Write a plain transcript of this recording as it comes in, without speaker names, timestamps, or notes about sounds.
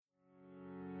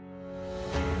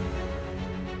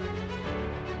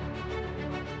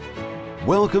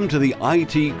Welcome to the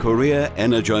IT Career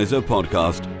Energizer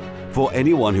podcast. For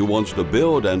anyone who wants to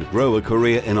build and grow a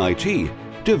career in IT,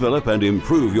 develop and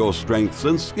improve your strengths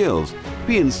and skills,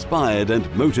 be inspired and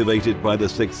motivated by the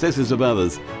successes of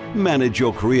others, manage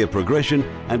your career progression,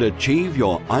 and achieve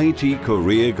your IT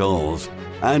career goals.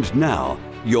 And now,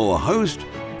 your host,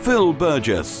 Phil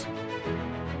Burgess.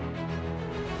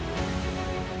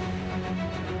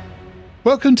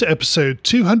 Welcome to episode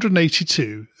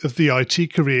 282 of the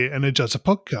IT Career Energizer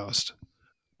podcast.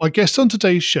 My guest on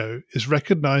today's show is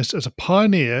recognized as a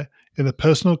pioneer in the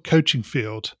personal coaching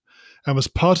field and was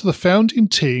part of the founding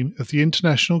team of the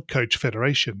International Coach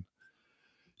Federation.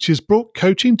 She has brought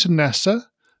coaching to NASA,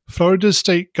 Florida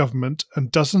state government,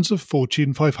 and dozens of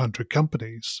Fortune 500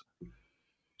 companies.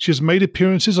 She has made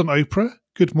appearances on Oprah,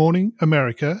 Good Morning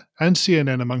America, and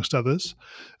CNN, amongst others,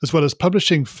 as well as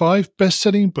publishing 5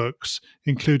 best-selling books,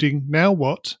 including Now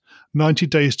What?, 90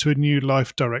 Days to a New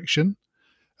Life Direction,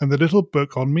 and The Little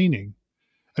Book on Meaning.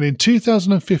 And in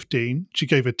 2015, she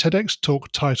gave a TEDx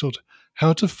talk titled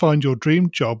How to Find Your Dream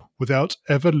Job Without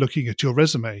Ever Looking at Your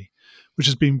Resume, which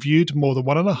has been viewed more than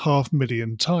 1.5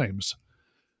 million times.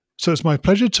 So it's my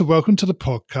pleasure to welcome to the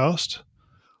podcast,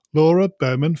 Laura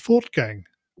Berman-Fortgang.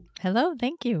 Hello,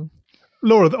 thank you.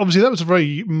 Laura, obviously that was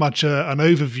very much an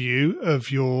overview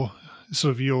of your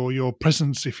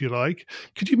presence, if you like.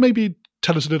 Could you maybe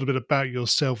tell us a little bit about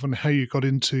yourself and how you got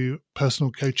into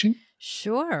personal coaching?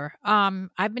 Sure.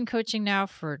 I've been coaching now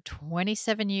for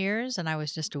 27 years, and I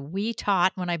was just a wee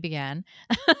tot when I began.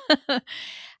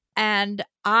 And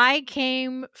I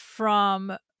came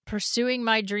from pursuing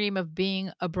my dream of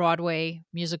being a Broadway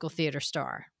musical theater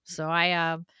star. So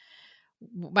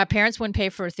my parents wouldn't pay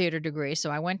for a theater degree, so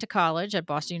I went to college at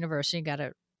Boston University, got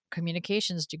a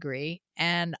communications degree,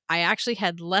 and I actually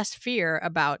had less fear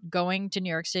about going to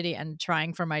New York City and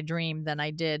trying for my dream than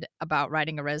I did about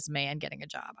writing a resume and getting a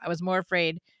job. I was more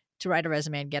afraid to write a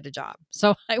resume and get a job.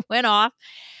 So I went off,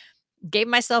 gave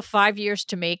myself 5 years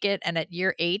to make it, and at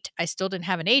year 8, I still didn't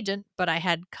have an agent, but I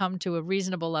had come to a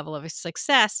reasonable level of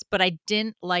success, but I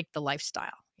didn't like the lifestyle.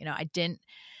 I didn't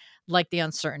like the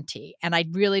uncertainty. And I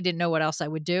really didn't know what else I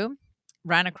would do.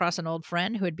 Ran across an old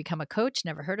friend who had become a coach,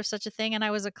 never heard of such a thing. And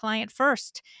I was a client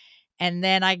first. And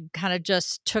then I kind of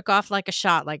just took off like a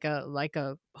shot, like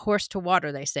a horse to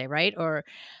water, they say, right? Or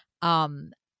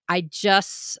I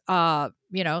just,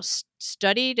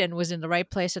 studied and was in the right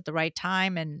place at the right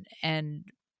time and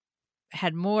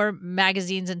had more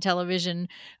magazines and television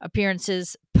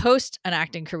appearances post an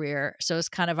acting career. So it's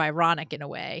kind of ironic in a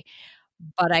way.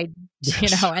 But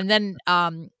Yes. and then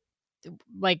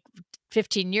like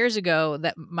 15 years ago,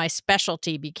 that my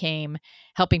specialty became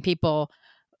helping people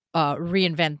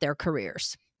reinvent their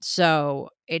careers. So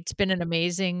it's been an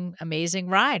amazing, amazing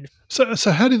ride. So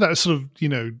how did that sort of,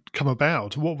 come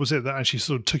about? What was it that actually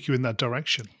sort of took you in that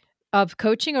direction? Of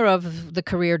coaching or of the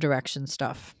career direction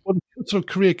stuff? What sort of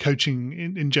career coaching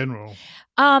in general?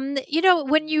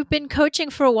 When you've been coaching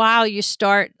for a while, you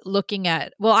start looking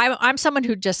at, I'm someone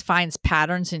who just finds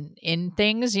patterns in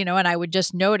things, and I would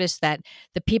just notice that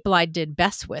the people I did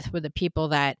best with were the people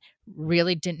that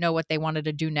really didn't know what they wanted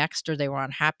to do next, or they were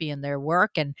unhappy in their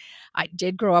work. And I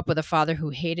did grow up with a father who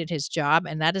hated his job,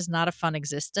 and that is not a fun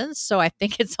existence. So I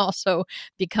think it's also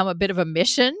become a bit of a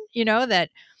mission, that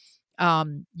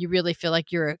you really feel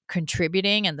like you're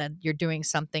contributing and that you're doing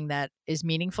something that is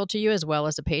meaningful to you as well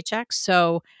as a paycheck.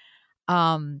 So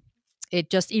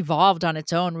it just evolved on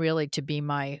its own really to be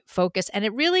my focus. And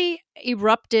it really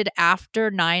erupted after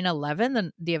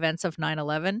 9/11, the events of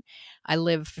 9/11. I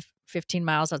live 15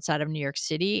 miles outside of New York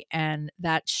City, and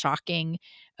that shocking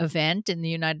event in the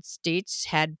United States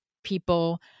had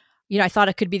people, I thought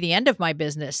it could be the end of my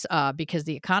business because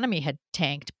the economy had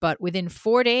tanked. But within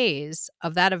 4 days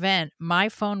of that event, my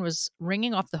phone was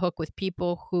ringing off the hook with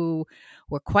people who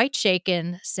were quite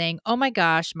shaken, saying, "Oh my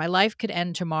gosh, my life could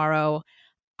end tomorrow.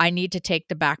 I need to take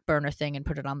the back burner thing and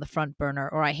put it on the front burner,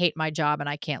 or I hate my job and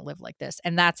I can't live like this."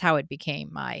 And that's how it became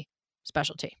my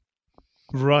specialty.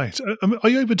 Right. Are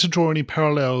you able to draw any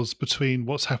parallels between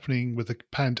what's happening with the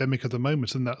pandemic at the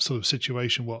moment and that sort of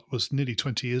situation, what was nearly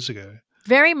 20 years ago?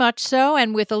 Very much so,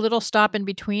 and with a little stop in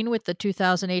between with the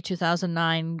 2008,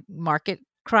 2009 market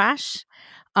crash.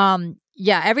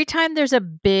 Every time there's a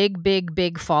big, big,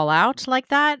 big fallout like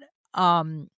that,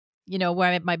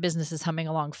 where my business is humming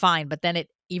along fine, but then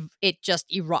it just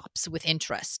erupts with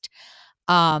interest.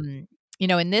 In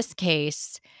this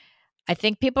case, I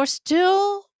think people are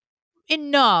still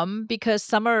numb because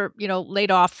some are, laid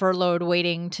off, furloughed,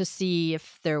 waiting to see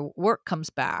if their work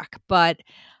comes back. But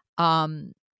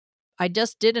I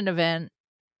just did an event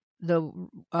the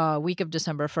week of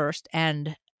December 1st,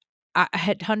 and I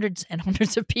had hundreds and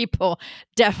hundreds of people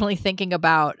definitely thinking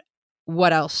about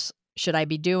what else should I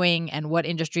be doing and what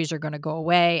industries are going to go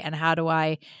away and how do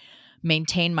I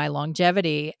maintain my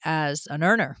longevity as an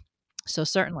earner. So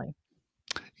certainly.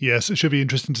 Yes, it should be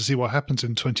interesting to see what happens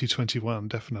in 2021,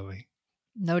 definitely.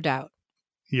 No doubt.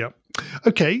 Yep.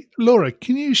 Okay, Laura,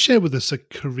 can you share with us a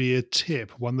career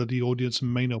tip, one that the audience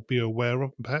may not be aware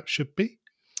of and perhaps should be?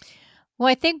 Well,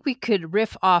 I think we could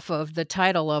riff off of the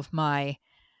title of my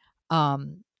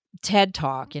TED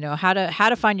Talk, how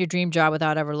to find your dream job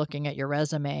without ever looking at your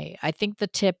resume. I think the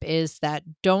tip is that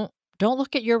don't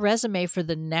look at your resume for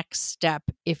the next step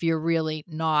if you're really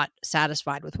not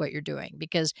satisfied with what you're doing,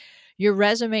 because your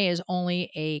resume is only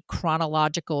a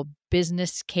chronological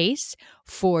business case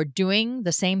for doing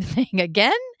the same thing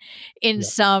again in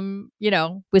some,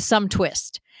 with some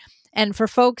twist. And for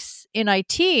folks in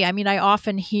IT, I mean, I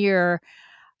often hear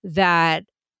that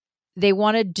they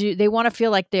want to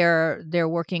feel like they're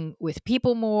working with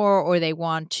people more, or they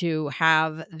want to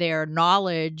have their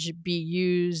knowledge be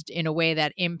used in a way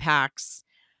that impacts,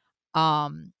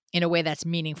 in a way that's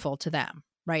meaningful to them,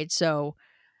 right? So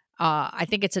I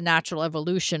think it's a natural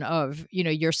evolution of,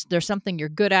 there's something you're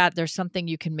good at, there's something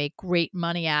you can make great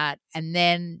money at, and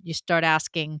then you start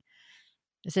asking,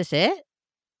 is this it?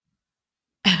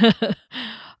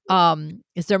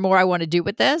 Is there more I want to do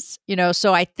with this?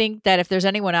 So I think that if there's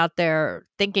anyone out there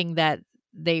thinking that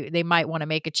they might want to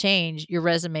make a change, your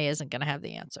resume isn't going to have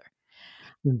the answer.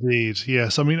 Indeed,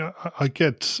 yes. I mean, I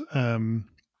get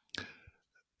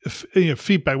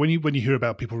feedback when you hear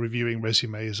about people reviewing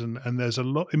resumes, and there's a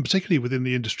lot, and particularly within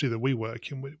the industry that we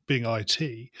work in, being IT,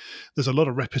 there's a lot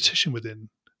of repetition within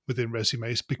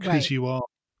resumes because you are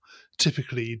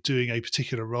typically doing a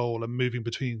particular role and moving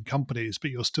between companies, but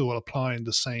you're still applying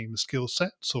the same skill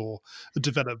sets or a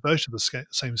developed version of the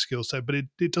same skill set, but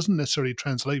it doesn't necessarily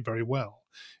translate very well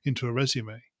into a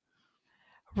resume.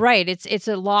 Right. It's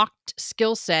a locked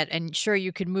skill set, and sure,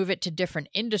 you could move it to different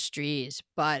industries,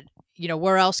 but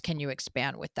where else can you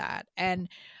expand with that? And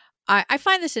I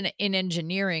find this in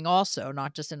engineering also,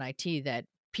 not just in IT, that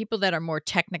people that are more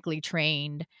technically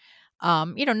trained, not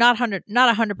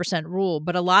 100% rule,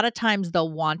 but a lot of times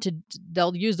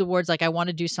they'll use the words like, I want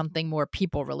to do something more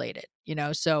people related,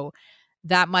 so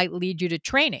that might lead you to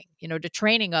training, to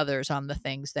training others on the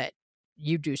things that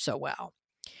you do so well,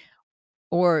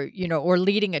 or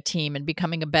leading a team and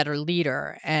becoming a better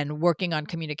leader and working on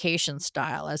communication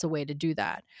style as a way to do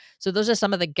that. So those are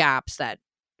some of the gaps that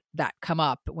come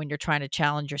up when you're trying to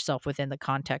challenge yourself within the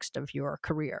context of your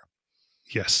career.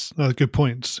 Yes, good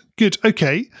points. Good.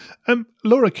 Okay.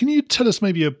 Laura, can you tell us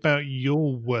maybe about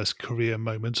your worst career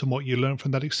moments and what you learned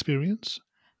from that experience?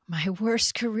 My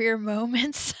worst career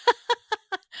moments?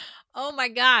 Oh my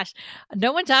gosh.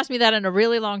 No one's asked me that in a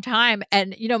really long time.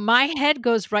 And, my head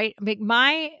goes right.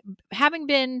 Having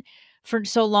been for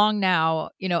so long now,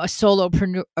 a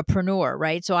solopreneur,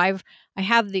 right? So I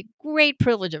have the great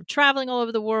privilege of traveling all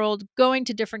over the world, going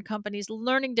to different companies,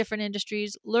 learning different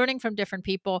industries, learning from different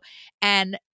people.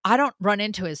 And I don't run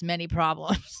into as many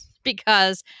problems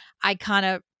because I kind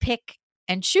of pick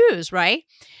and choose, right?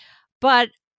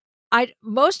 But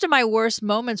most of my worst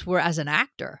moments were as an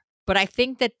actor, but I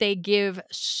think that they give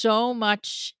so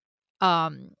much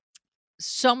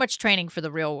training for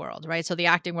the real world, right? So the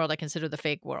acting world, I consider the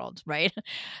fake world, right?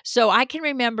 So I can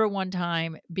remember one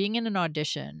time being in an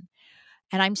audition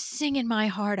and I'm singing my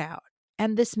heart out.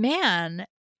 And this man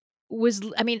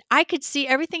I could see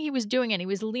everything he was doing, and he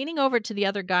was leaning over to the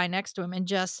other guy next to him and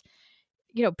just,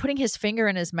 putting his finger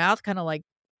in his mouth, kind of like,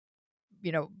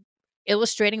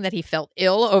 illustrating that he felt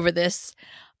ill over this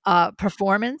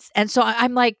performance. And so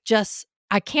I'm like,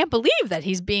 I can't believe that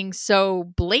he's being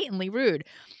so blatantly rude.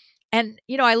 And,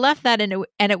 I left that and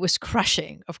it was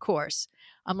crushing, of course.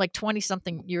 I'm like 20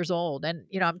 something years old. And,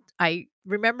 I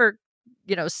remember,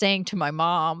 saying to my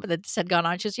mom that had gone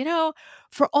on, she says,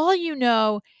 for all you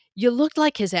looked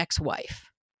like his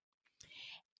ex-wife.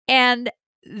 And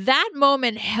that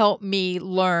moment helped me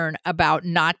learn about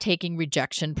not taking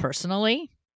rejection personally.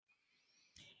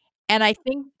 And I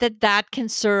think that can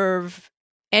serve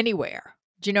anywhere.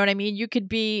 Do you know what I mean? You could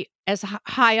be as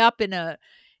high up in a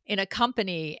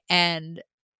company and,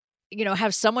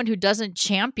 have someone who doesn't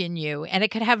champion you, and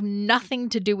it could have nothing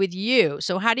to do with you.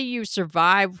 So how do you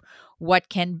survive what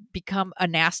can become a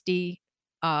nasty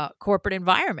corporate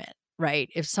environment, right?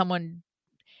 If someone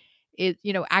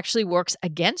actually works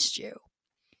against you.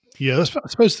 Yeah, I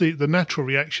suppose the natural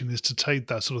reaction is to take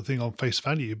that sort of thing on face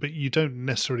value, but you don't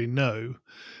necessarily know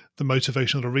the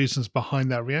motivation or the reasons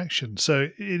behind that reaction. So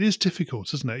it is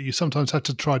difficult, isn't it? You sometimes have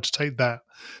to try to take that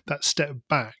step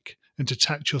back and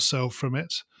detach yourself from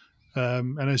it.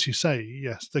 And as you say,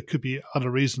 yes, there could be other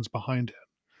reasons behind it.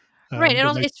 Right. And But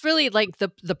also, it's really like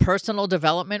the personal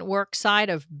development work side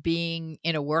of being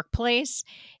in a workplace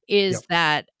is Yep.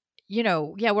 that,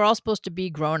 yeah, we're all supposed to be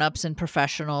grown-ups and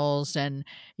professionals and,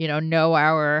 know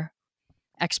our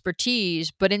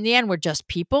expertise, but in the end, we're just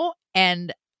people.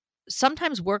 And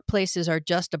sometimes workplaces are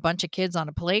just a bunch of kids on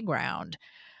a playground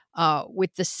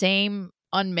with the same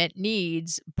unmet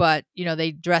needs, but,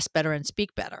 they dress better and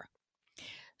speak better.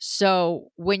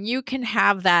 So when you can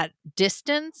have that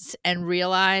distance and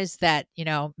realize that,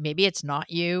 maybe it's not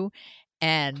you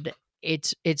and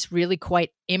it's really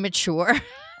quite immature,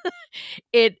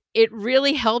 it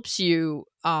really helps you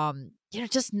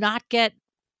just not get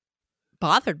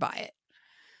bothered by it.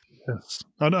 Yes,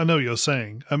 I know what you're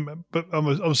saying, but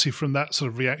obviously from that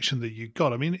sort of reaction that you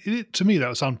got, I mean, to me that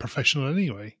was unprofessional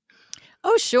anyway.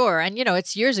 Oh, sure. And,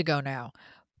 it's years ago now,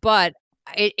 but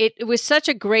it was such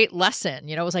a great lesson.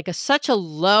 It was like such a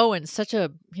low and such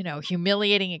a,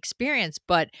 humiliating experience,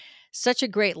 but such a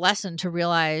great lesson to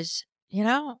realize,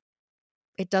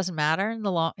 it doesn't matter in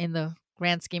the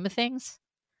grand scheme of things.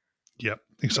 Yep,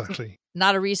 exactly.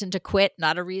 Not a reason to quit,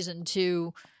 not a reason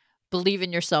to believe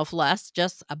in yourself less,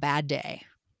 just a bad day.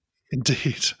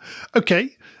 Indeed.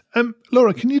 Okay.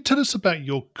 Laura, can you tell us about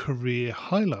your career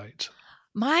highlight?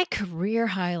 My career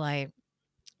highlight.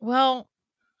 Well,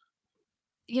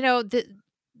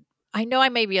 I know I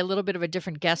may be a little bit of a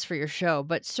different guest for your show,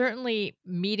 but certainly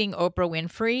meeting Oprah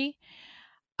Winfrey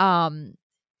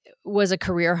was a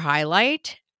career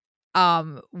highlight.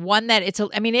 One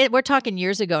that we're talking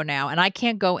years ago now, and I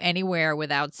can't go anywhere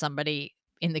without somebody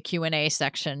in the Q&A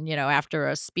section, after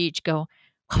a speech go,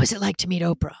 what was it like to meet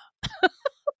Oprah?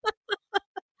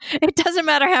 It doesn't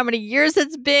matter how many years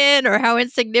it's been or how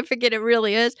insignificant it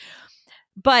really is.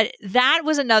 But that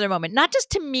was another moment, not just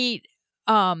to meet,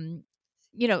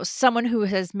 someone who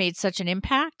has made such an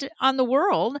impact on the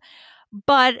world,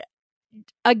 but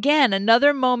again,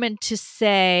 another moment to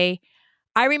say,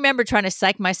 I remember trying to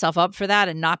psych myself up for that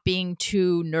and not being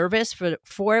too nervous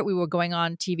for it. We were going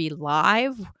on TV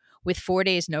live with 4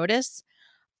 days notice.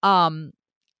 And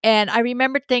I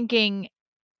remember thinking,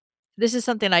 this is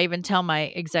something I even tell my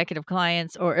executive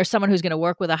clients or someone who's going to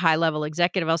work with a high level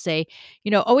executive. I'll say,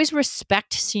 always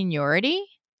respect seniority,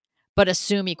 but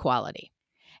assume equality.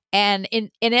 And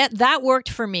that worked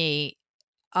for me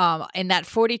in that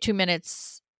 42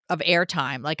 minutes of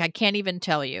airtime. Like, I can't even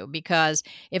tell you, because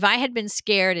if I had been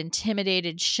scared,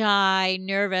 intimidated, shy,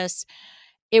 nervous,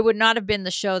 it would not have been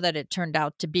the show that it turned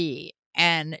out to be.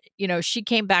 And, she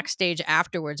came backstage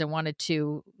afterwards and wanted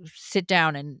to sit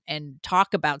down and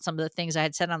talk about some of the things I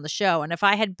had said on the show. And if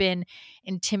I had been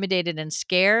intimidated and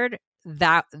scared,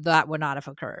 that would not have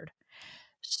occurred.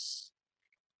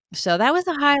 So that was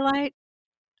a highlight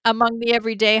among the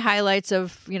everyday highlights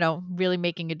of, really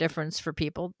making a difference for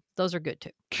people. Those are good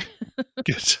too.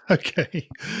 Good. Okay.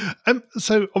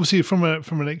 So obviously from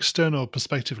an external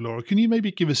perspective, Laura, can you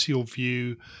maybe give us your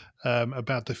view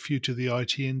about the future of the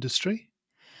IT industry?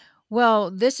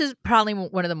 Well, this is probably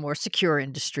one of the more secure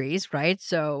industries, right?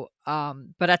 So,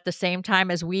 but at the same time,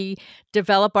 as we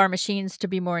develop our machines to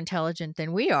be more intelligent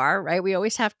than we are, right, we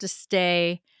always have to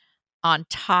stay on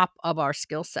top of our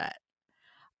skill set.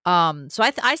 So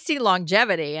I see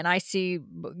longevity, and I see,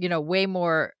 way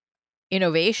more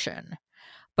innovation.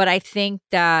 But I think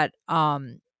that,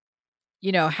 how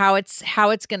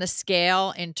it's going to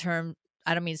scale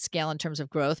I don't mean scale in terms of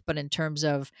growth, but in terms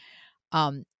of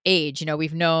age.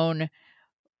 We've known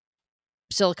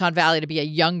Silicon Valley to be a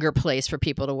younger place for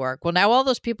people to work. Well, now all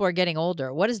those people are getting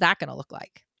older. What is that going to look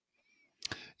like?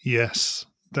 Yes,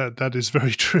 that is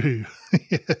very true.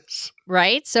 Yes.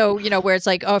 Right? So, where it's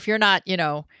like, oh, if you're not,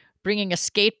 bringing a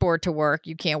skateboard to work,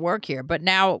 you can't work here. But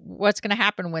now what's going to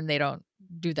happen when they don't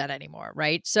do that anymore,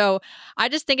 right? So I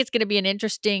just think it's going to be an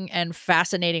interesting and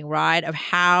fascinating ride of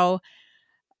how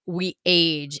we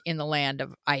age in the land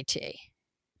of IT.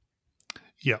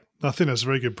 Yeah, I think that's a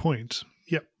very good point.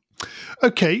 Yep.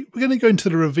 Okay, we're going to go into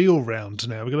the reveal round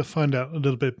now. We're going to find out a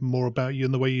little bit more about you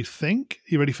and the way you think.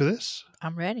 You ready for this?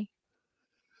 I'm ready.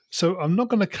 So I'm not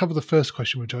going to cover the first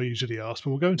question, which I usually ask,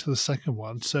 but we'll go into the second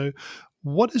one. So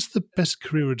what is the best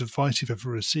career advice you've ever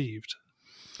received?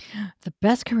 The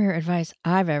best career advice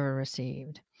I've ever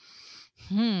received?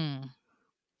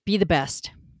 Be the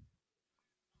best.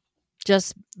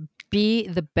 Just be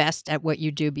the best at what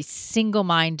you do. Be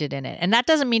single-minded in it. And that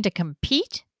doesn't mean to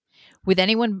compete with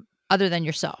anyone other than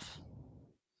yourself.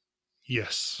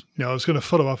 Yes. Now, I was going to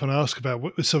follow up and ask about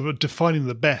so defining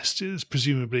the best is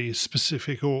presumably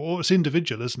specific or it's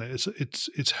individual, isn't it?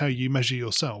 It's how you measure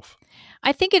yourself.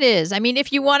 I think it is. I mean,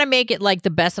 if you want to make it like the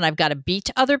best and I've got to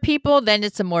beat other people, then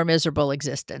it's a more miserable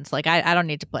existence. Like I don't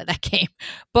need to play that game.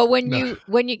 But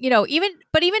No.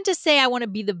 even to say I want to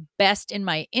be the best in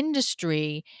my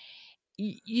industry,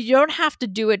 you don't have to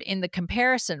do it in the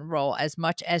comparison role as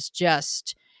much as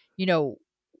just,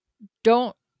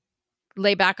 don't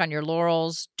lay back on your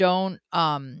laurels. Don't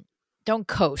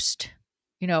coast.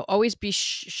 Always be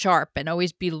sharp and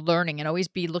always be learning and always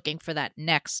be looking for that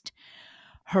next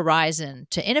horizon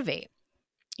to innovate.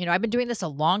 I've been doing this a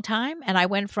long time, and I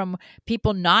went from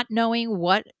people not knowing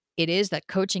what it is that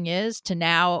coaching is to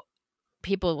now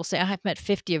people will say, I've met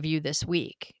 50 of you this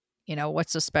week.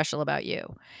 What's so special about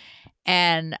you?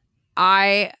 And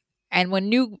when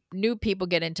new people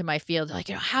get into my field, like,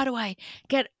 how do I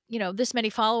get, this many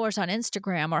followers on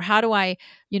Instagram, or how do I,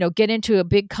 get into a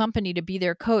big company to be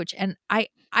their coach? And I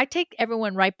take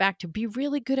everyone right back to be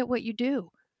really good at what you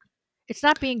do. It's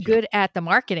not being good at the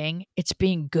marketing, it's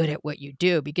being good at what you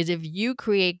do. Because if you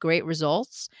create great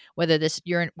results, whether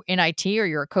you're in IT or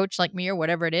you're a coach like me or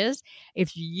whatever it is,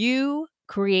 if you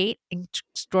create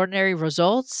extraordinary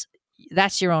results,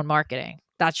 that's your own marketing.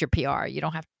 That's your PR. You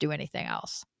don't have to do anything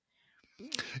else.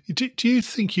 Do you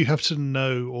think you have to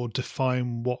know or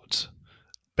define what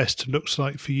best looks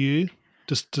like for you?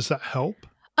 Does that help?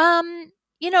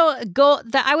 Goal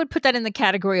that I would put that in the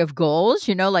category of goals,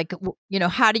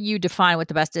 how do you define what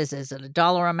the best is? Is it a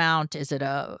dollar amount? Is it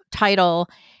a title?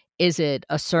 Is it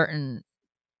a certain,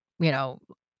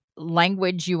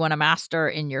 language you want to master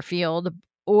in your field?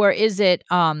 Or is it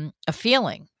a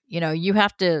feeling? You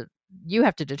have to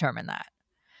determine that.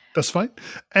 That's fine.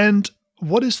 And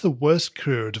what is the worst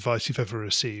career advice you've ever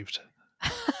received?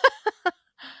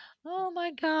 Oh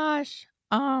my gosh.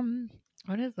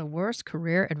 What is the worst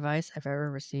career advice I've ever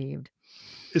received?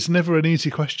 It's never an easy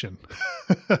question.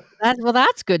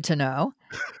 That's good to know.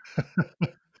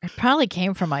 It probably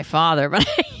came from my father, but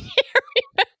I can't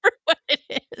remember what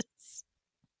it is.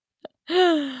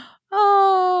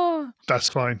 Oh. That's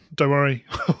fine. Don't worry.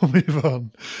 We'll move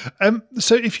on.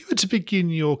 So if you were to begin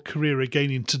your career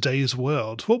again in today's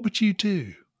world, what would you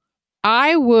do?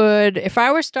 I would, if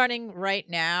I were starting right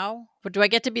now, but do I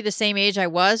get to be the same age I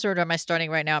was, or am I starting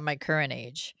right now at my current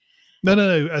age?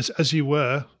 No. As you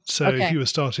were. So Okay. if you were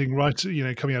starting right,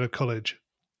 coming out of college.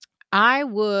 I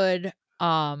would,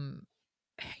 having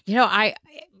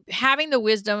the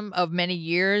wisdom of many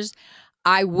years,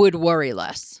 I would worry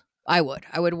less. I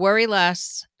would worry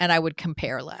less, and I would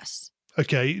compare less.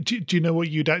 Okay. Do you know what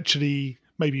you'd actually,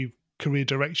 maybe career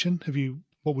direction?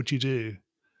 What would you do?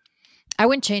 I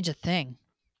wouldn't change a thing.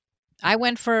 I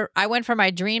went for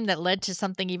my dream that led to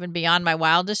something even beyond my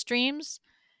wildest dreams.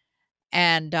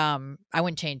 And I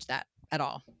wouldn't change that at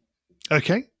all.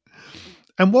 Okay.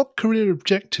 And what career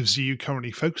objectives are you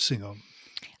currently focusing on?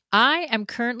 I am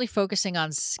currently focusing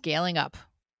on scaling up,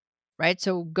 right?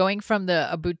 So going from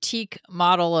a boutique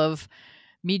model of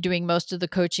me doing most of the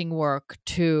coaching work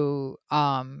to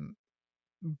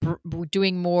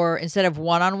doing more, instead of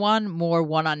one-on-one, more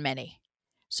one-on-many.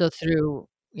 So through,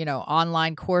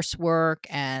 online coursework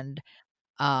and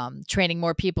training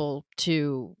more people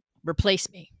to replace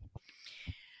me.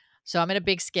 So I'm in a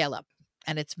big scale up,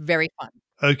 and it's very fun.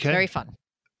 Okay. Very fun.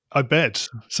 I bet.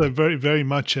 So very, very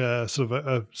much a sort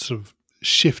of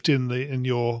shift in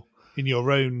your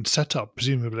own setup,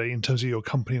 presumably, in terms of your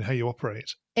company and how you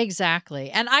operate. Exactly.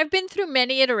 And I've been through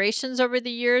many iterations over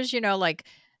the years, like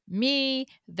me,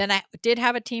 then I did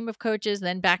have a team of coaches,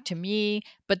 then back to me,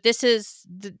 but this is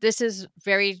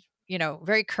very,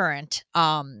 very current,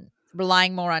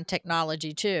 relying more on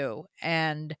technology too.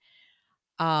 And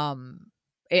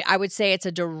I would say it's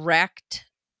a direct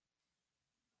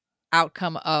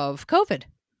outcome of COVID.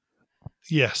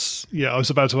 Yes. Yeah, I was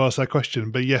about to ask that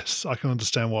question, but yes, I can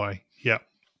understand why. Yeah.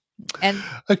 And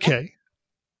okay.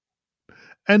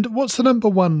 And what's the number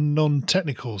one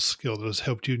non-technical skill that has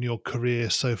helped you in your career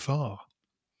so far?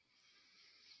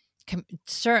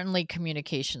 Certainly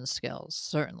communication skills,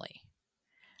 certainly.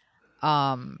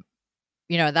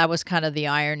 That was kind of the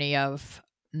irony of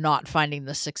not finding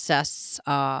the success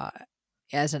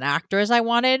as an actor as I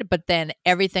wanted, but then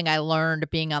everything I learned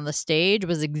being on the stage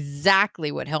was exactly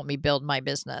what helped me build my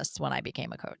business when I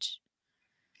became a coach.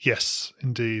 Yes,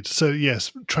 indeed. So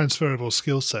yes, transferable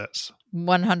skill sets.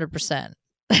 100%.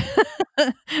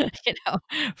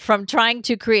 From trying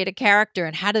to create a character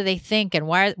and how do they think and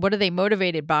what are they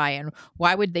motivated by and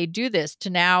why would they do this, to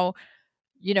now,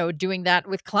 doing that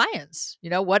with clients.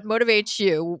 What motivates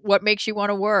you? What makes you want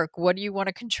to work? What do you want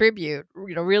to contribute?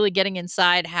 Really getting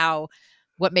inside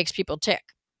what makes people tick.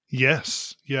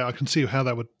 Yes. Yeah, I can see how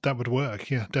that would work.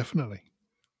 Yeah, definitely.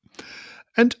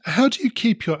 And how do you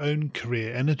keep your own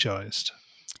career energized?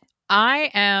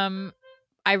 I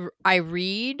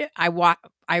read.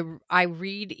 I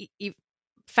read.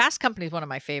 Fast Company is one of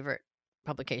my favorite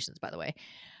publications, by the way.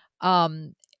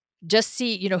 Just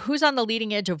see, who's on the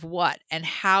leading edge of what, and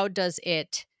how does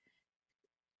it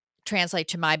translate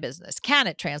to my business? Can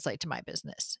it translate to my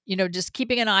business? Just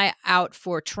keeping an eye out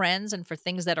for trends and for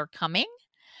things that are coming.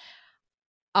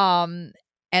 And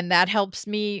that helps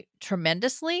me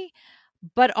tremendously.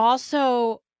 But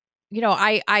also,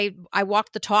 I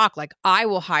walk the talk. Like, I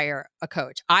will hire a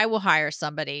coach. I will hire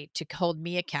somebody to hold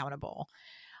me accountable.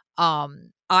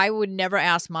 I would never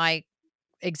ask my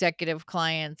executive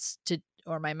clients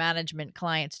or my management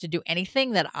clients to do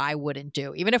anything that I wouldn't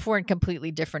do, even if we're in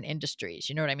completely different industries.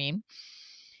 You know what I mean?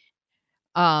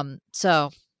 So,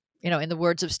 in the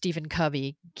words of Stephen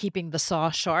Covey, keeping the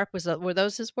saw sharp, were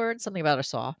those his words? Something about a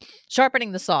saw,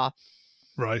 sharpening the saw.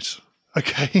 Right.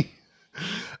 Okay.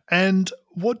 And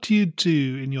what do you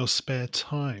do in your spare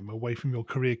time away from your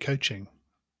career coaching?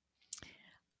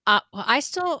 Well, I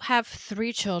still have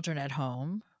 3 children at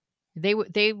home.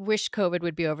 They wish COVID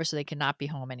would be over so they could not be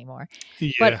home anymore.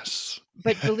 Yes.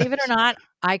 But believe it or not,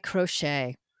 I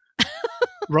crochet.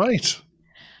 Right.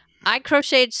 I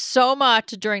crocheted so much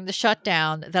during the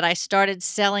shutdown that I started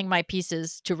selling my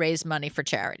pieces to raise money for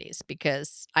charities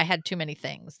because I had too many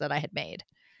things that I had made.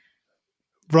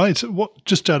 Right.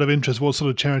 Just out of interest, what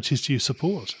sort of charities do you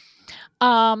support?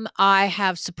 I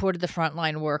have supported the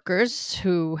frontline workers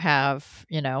who have,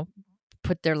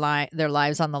 put their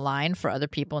lives on the line for other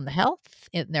people in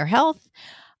their health.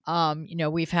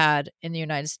 We've had in the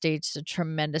United States a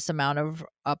tremendous amount of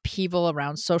upheaval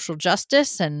around social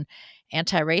justice and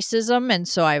anti-racism, and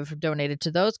so I've donated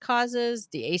to those causes.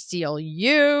 The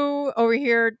ACLU over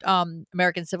here,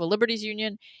 American Civil Liberties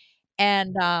Union,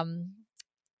 and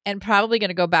probably going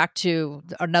to go back to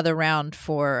another round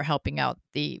for helping out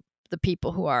the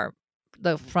people who are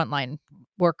the frontline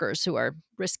workers who are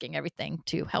risking everything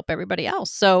to help everybody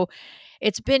else. So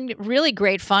it's been really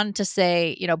great fun to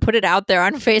say, put it out there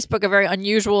on Facebook, a very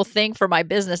unusual thing for my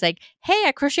business. Like, hey,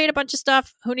 I crocheted a bunch of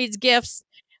stuff. Who needs gifts?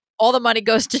 All the money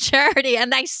goes to charity,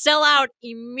 and I sell out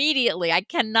immediately. I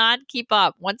cannot keep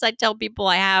up. Once I tell people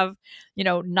I have,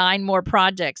 9 more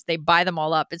projects, they buy them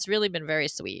all up. It's really been very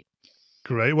sweet.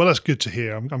 Great. Well, that's good to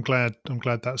hear. I'm glad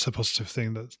that's a positive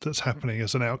thing that's happening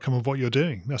as an outcome of what you're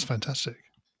doing. That's fantastic.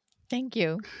 Thank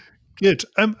you. Good.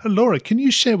 Laura, can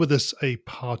you share with us a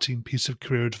parting piece of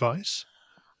career advice?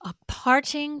 A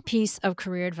parting piece of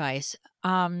career advice.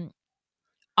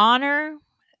 Honor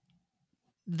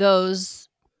those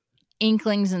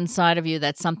inklings inside of you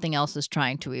that something else is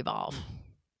trying to evolve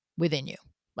within you.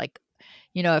 Like,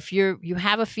 if you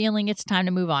have a feeling it's time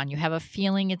to move on, you have a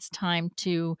feeling it's time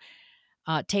to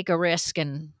take a risk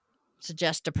and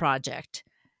suggest a project.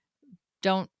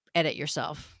 Don't edit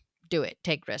yourself. Do it.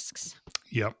 Take risks.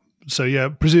 Yep. So, yeah,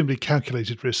 presumably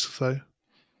calculated risks, though.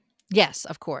 Yes,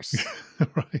 of course.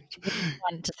 Right.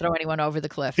 Want to throw anyone over the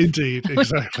cliff. Indeed.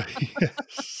 Exactly.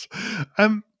 Yes.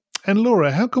 And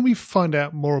Laura, how can we find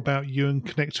out more about you and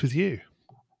connect with you?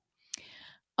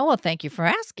 Oh, well, thank you for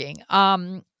asking.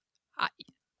 My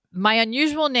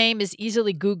unusual name is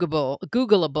easily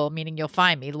Googleable, meaning you'll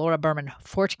find me, Laura Berman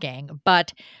Fortgang.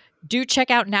 But do check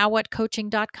out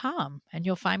nowwhatcoaching.com, and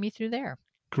you'll find me through there.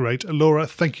 Great. Laura,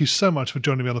 thank you so much for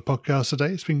joining me on the podcast today.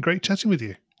 It's been great chatting with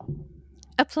you.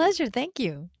 A pleasure. Thank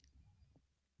you.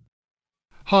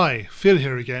 Hi, Phil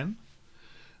here again.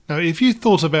 Now, if you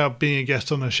thought about being a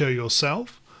guest on a show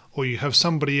yourself, or you have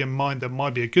somebody in mind that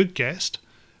might be a good guest,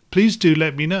 please do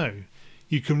let me know.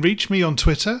 You can reach me on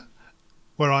Twitter,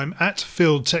 where I'm at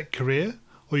PhilTechCareer,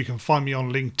 or you can find me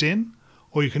on LinkedIn,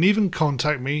 or you can even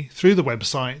contact me through the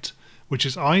website, which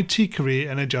is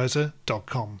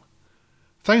itcareerenergizer.com.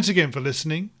 Thanks again for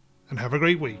listening, and have a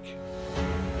great week.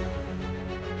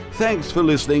 Thanks for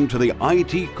listening to the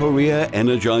IT Career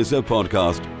Energizer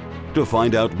podcast. To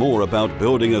find out more about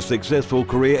building a successful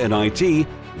career in IT,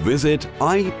 visit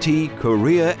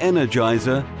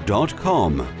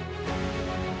itcareerenergizer.com.